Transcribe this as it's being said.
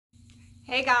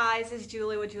Hey guys, it's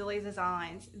Julie with Julie's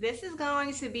Designs. This is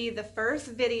going to be the first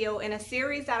video in a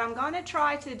series that I'm going to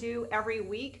try to do every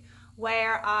week,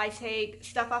 where I take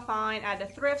stuff I find at the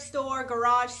thrift store,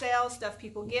 garage sales, stuff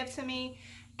people give to me,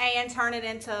 and turn it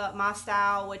into my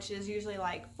style, which is usually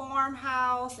like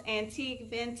farmhouse, antique,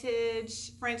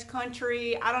 vintage, French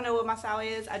country. I don't know what my style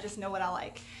is, I just know what I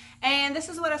like. And this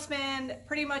is what I spend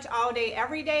pretty much all day,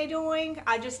 every day doing.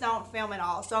 I just don't film it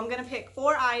all. So I'm going to pick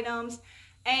 4 items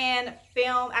and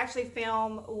actually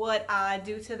film what I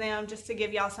do to them, just to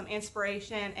give y'all some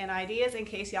inspiration and ideas in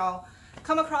case y'all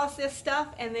come across this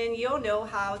stuff, and then you'll know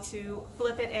how to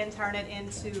flip it and turn it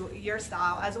into your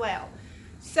style as well.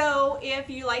 So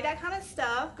if you like that kind of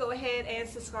stuff, go ahead and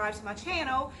subscribe to my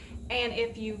channel. And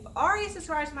if you've already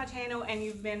subscribed to my channel and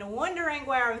you've been wondering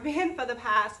where I've been for the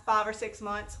past 5 or 6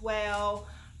 months, well,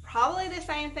 probably the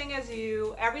same thing as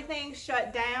you. Everything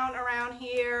shut down around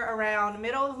here around the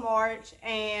middle of March,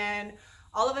 and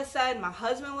all of a sudden my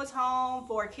husband was home,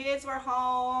 4 kids were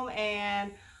home,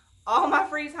 and all my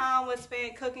free time was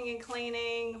spent cooking and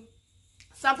cleaning.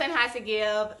 Something has to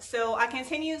give. So I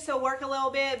continued to work a little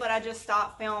bit, but I just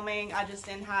stopped filming. I just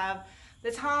didn't have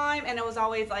the time, and it was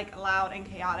always like loud and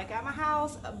chaotic at my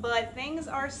house. But things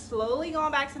are slowly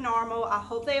going back to normal. I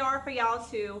hope they are for y'all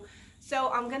too.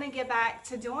 So I'm gonna get back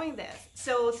to doing this.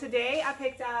 So today I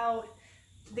picked out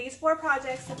these 4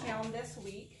 projects to film this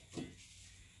week.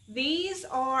 These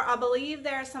are, I believe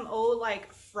they're some old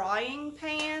like frying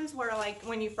pans where like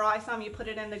when you fry some, you put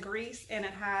it in the grease and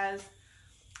it has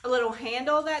a little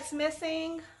handle that's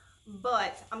missing.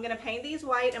 But I'm gonna paint these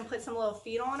white and put some little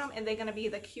feet on them, and they're gonna be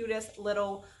the cutest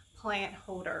little plant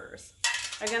holders.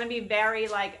 They're gonna be very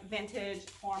like vintage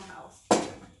farmhouse.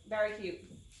 Very cute.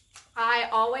 I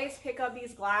always pick up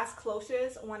these glass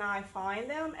cloches when I find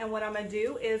them, and what I'm going to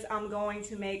do is I'm going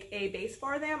to make a base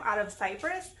for them out of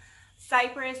cypress.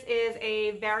 Cypress is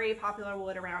a very popular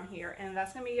wood around here, and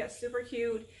that's going to be a super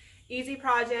cute, easy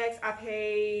project. I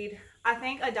paid, I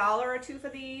think, $1 or $2 for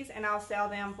these, and I'll sell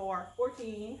them for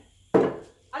 $14.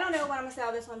 I don't know what I'm going to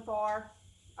sell this one for.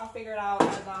 I'll figure it out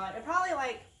as I, it probably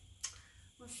like,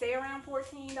 let's say around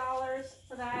 $14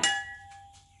 for that.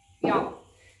 Y'all,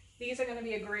 these are going to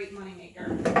be a great money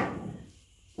maker.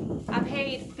 I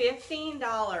paid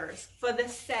 $15 for the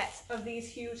set of these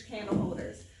huge candle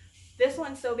holders. This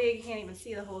one's so big you can't even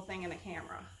see the whole thing in the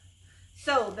camera.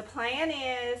 So the plan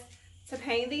is to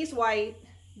paint these white,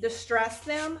 distress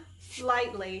them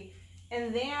slightly,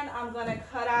 and then I'm going to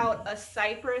cut out a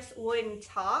cypress wooden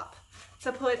top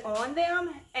to put on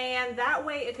them, and that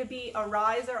way it could be a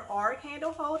riser or a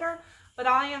candle holder. But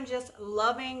I am just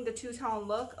loving the two-tone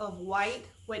look of white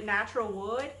with natural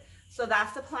wood. So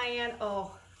that's the plan.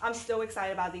 Oh, I'm so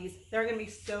excited about these. They're going to be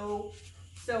so,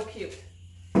 so cute.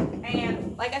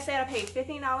 And like I said, I paid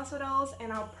 $15 for those,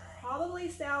 and I'll probably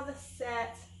sell the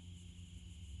set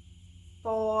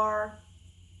for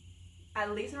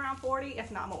at least around $40, if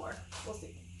not more. We'll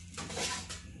see.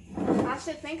 I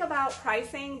should think about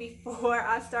pricing before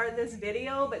I start this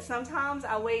video, but sometimes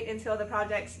I wait until the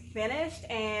project's finished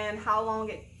and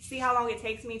see how long it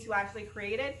takes me to actually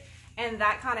create it, and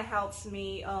that kind of helps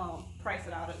me price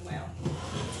it out as well.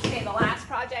 Okay, the last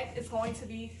project is going to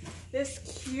be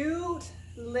this cute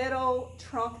little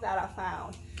trunk that I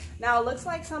found. Now it looks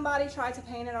like somebody tried to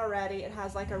paint it already. It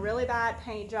has like a really bad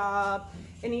paint job.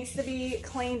 It needs to be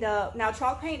cleaned up. Now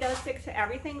chalk paint does stick to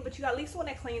everything, but you at least want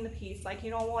to clean the piece. Like, you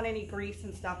don't want any grease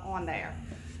and stuff on there.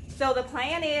 So the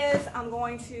plan is I'm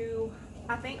going to,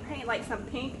 I think, paint like some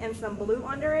pink and some blue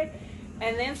under it,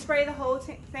 and then spray the whole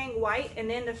thing white, and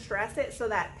then distress it so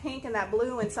that pink and that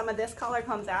blue and some of this color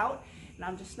comes out. And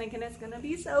I'm just thinking it's going to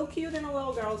be so cute in a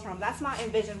little girl's room. That's my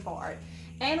envision for it.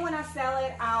 And when I sell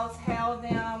it, I'll tell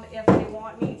them if they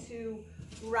want me to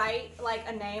write like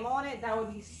a name on it. That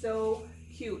would be so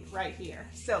cute right here.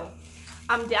 So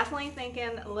I'm definitely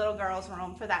thinking little girl's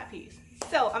room for that piece.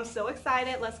 So I'm so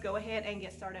excited. Let's go ahead and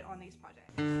get started on these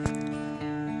projects.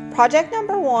 Project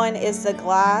number 1 is the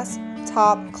glass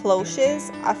top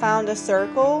cloches. I found a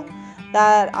circle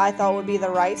that I thought would be the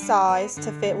right size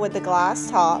to fit with the glass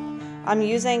top. I'm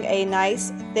using a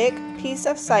nice thick piece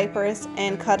of cypress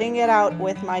and cutting it out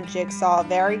with my jigsaw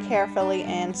very carefully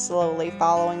and slowly,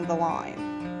 following the line.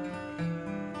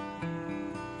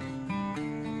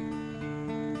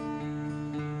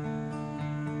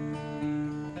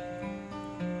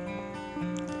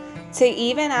 To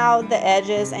even out the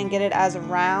edges and get it as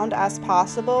round as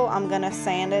possible, I'm going to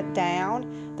sand it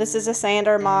down. This is a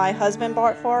sander my husband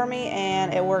bought for me,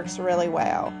 and it works really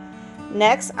well.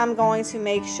 Next, I'm going to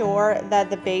make sure that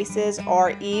the bases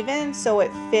are even so it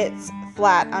fits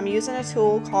flat. I'm using a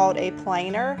tool called a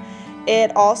planer,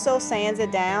 It also sands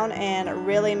it down and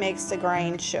really makes the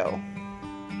grain show.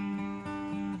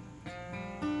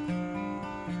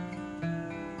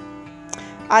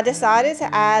 I decided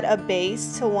to add a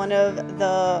base to one of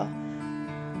the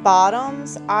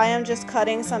bottoms. I am just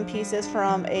cutting some pieces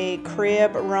from a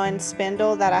crib run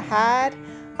spindle that I had.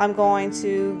 I'm going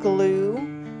to glue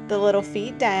the little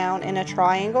feet down in a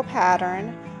triangle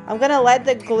pattern. I'm going to let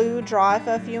the glue dry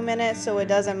for a few minutes so it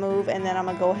doesn't move, and then I'm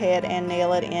going to go ahead and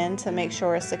nail it in to make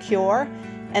sure it's secure.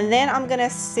 And then I'm going to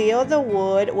seal the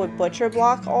wood with butcher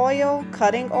block oil,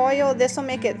 cutting oil. This will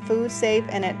make it food safe,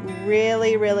 and it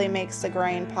really makes the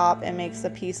grain pop and makes the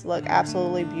piece look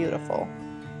absolutely beautiful.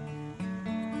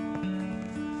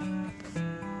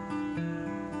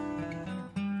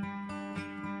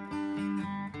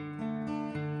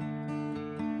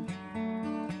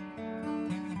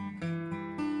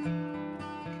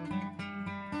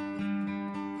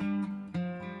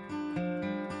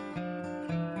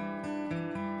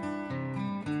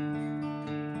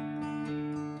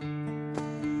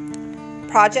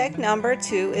 Project number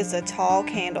 2 is the tall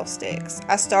candlesticks.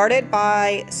 I started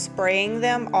by spraying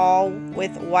them all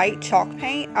with white chalk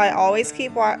paint. I always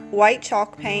keep white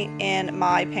chalk paint in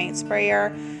my paint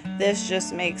sprayer. This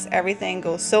just makes everything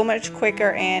go so much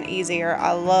quicker and easier.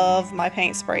 I love my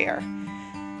paint sprayer.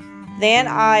 Then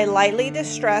I lightly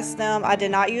distressed them. I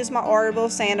did not use my orbital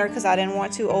sander because I didn't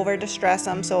want to over distress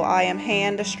them, so I am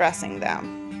hand distressing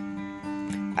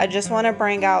them. I just want to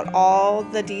bring out all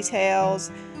the details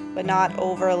but not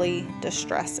overly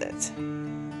distress it.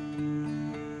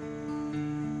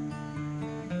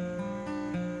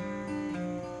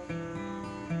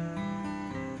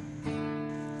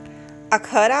 I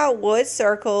cut out wood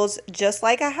circles just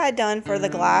like I had done for the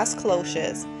glass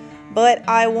cloches, but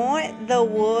I want the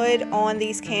wood on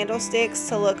these candlesticks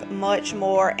to look much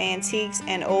more antiques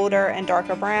and older and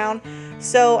darker brown.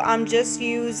 So I'm just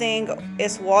using,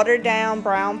 it's watered down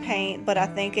brown paint, but I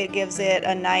think it gives it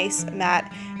a nice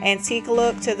matte antique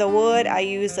look to the wood. I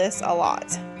use this a lot.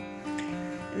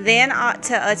 Then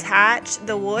to attach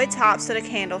the wood tops to the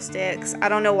candlesticks, I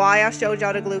don't know why I showed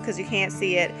y'all the glue because you can't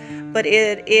see it, but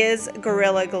it is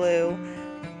Gorilla Glue.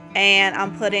 And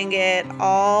I'm putting it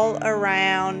all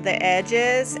around the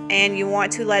edges, and you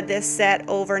want to let this set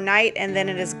overnight and then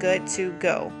it is good to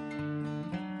go.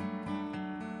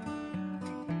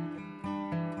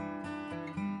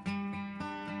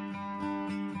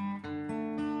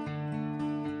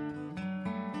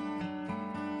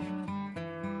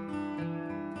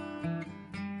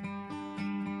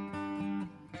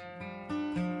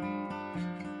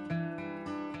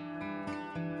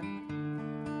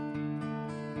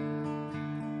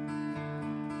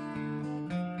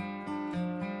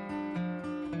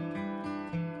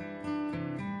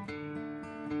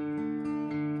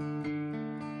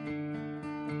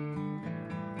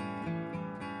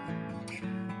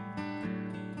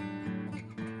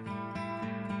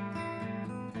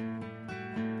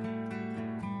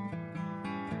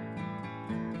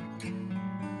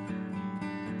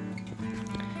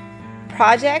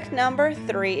 Project number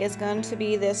 3 is going to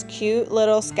be this cute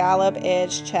little scallop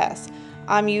edge chest.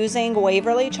 I'm using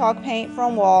Waverly chalk paint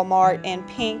from Walmart in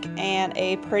pink and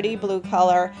a pretty blue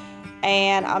color,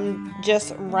 and I'm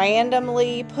just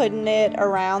randomly putting it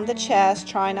around the chest,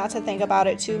 trying not to think about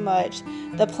it too much.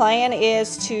 The plan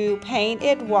is to paint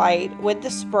it white with the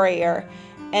sprayer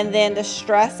and then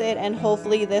distress it, and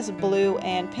hopefully this blue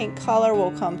and pink color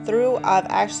will come through. I've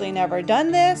actually never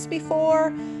done this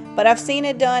before, but I've seen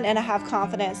it done and I have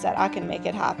confidence that I can make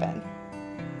it happen.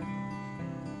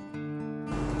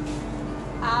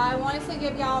 I wanted to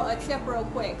give y'all a tip real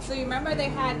quick. So you remember they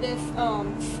had this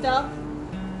stuff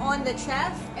on the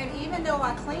chest, and even though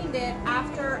I cleaned it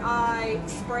after I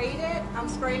sprayed it, I'm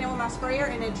spraying it with my sprayer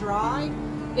and it dried,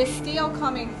 it's still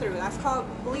coming through. That's called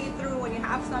bleed through, when you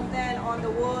have something on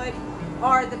the wood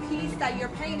or the piece that you're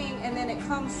painting and then it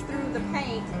comes through the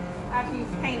paint after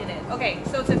you've painted it. Okay,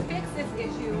 so to fix this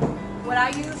issue, what I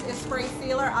use is spray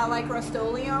sealer. I like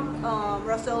Rust-Oleum.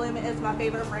 Rust-Oleum is my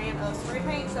favorite brand of spray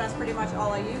paint, so that's pretty much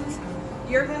all I use.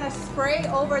 You're gonna spray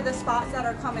over the spots that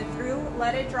are coming through,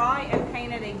 let it dry, and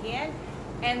paint it again.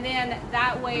 And then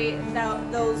that way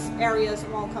those areas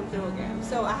won't come through again.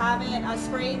 So I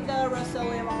sprayed the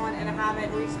Rust-Oleum on and I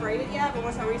haven't resprayed it yet, but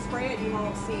once I respray it, you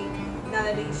won't see none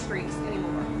of these streaks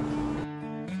anymore.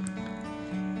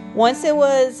 Once it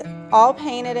was all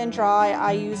painted and dry,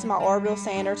 I used my orbital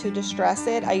sander to distress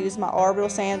it. I use my orbital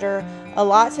sander a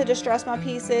lot to distress my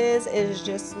pieces. It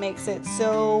just makes it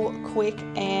so quick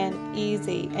and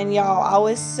easy. And y'all, I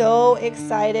was so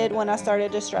excited when I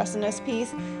started distressing this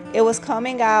piece. It was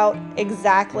coming out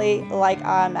exactly like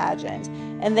I imagined.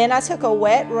 And then I took a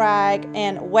wet rag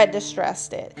and wet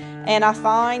distressed it. And I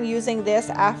find using this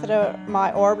after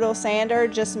my orbital sander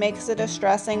just makes the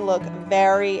distressing look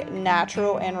very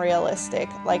natural and realistic,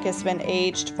 like it's been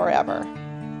aged forever.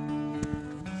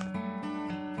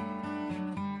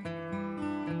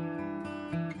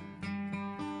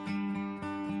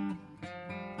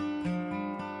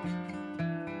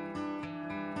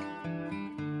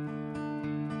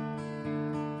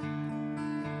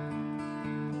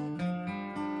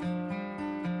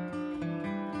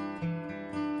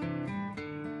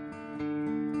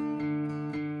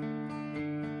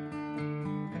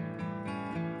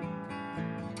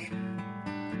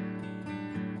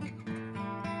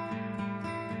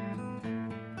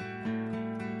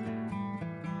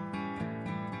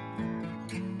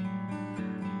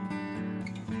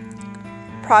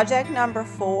 Project number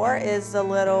 4 is the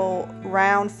little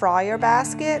round fryer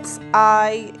baskets.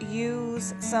 I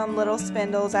use some little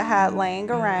spindles I had laying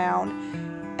around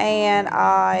and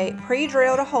I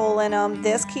pre-drilled a hole in them.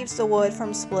 This keeps the wood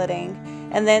from splitting.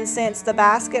 And then since the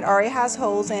basket already has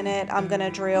holes in it, I'm going to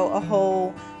drill a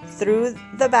hole through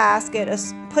the basket,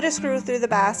 put a screw through the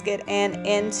basket and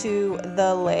into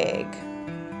the leg.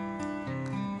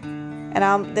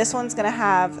 And this one's going to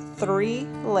have 3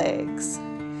 legs.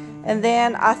 And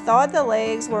then I thought the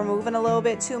legs were moving a little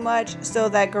bit too much, so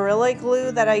that Gorilla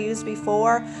Glue that I used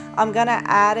before, I'm going to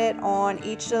add it on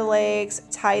each of the legs,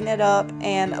 tighten it up,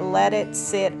 and let it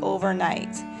sit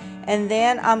overnight. And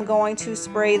then I'm going to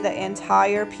spray the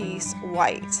entire piece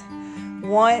white.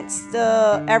 Once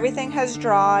everything has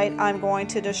dried, I'm going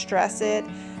to distress it.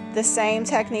 The same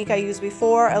technique I used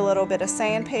before, a little bit of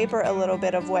sandpaper, a little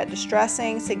bit of wet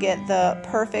distressing to get the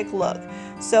perfect look.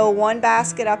 So one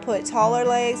basket I put taller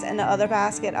legs and the other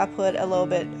basket I put a little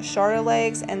bit shorter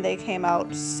legs, and they came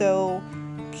out so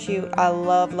cute. I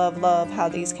love, love, love how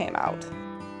these came out.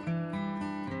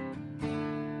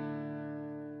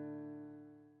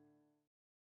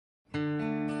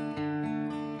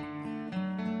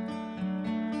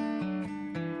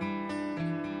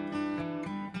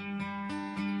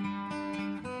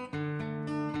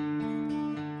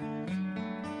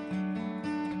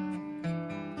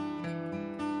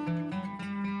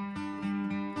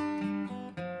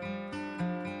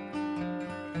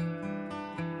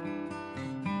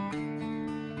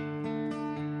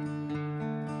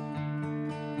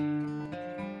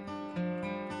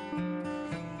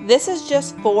 This is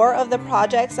just 4 of the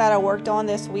projects that I worked on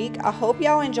this week. I hope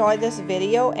y'all enjoyed this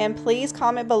video, and please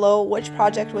comment below which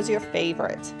project was your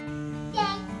favorite.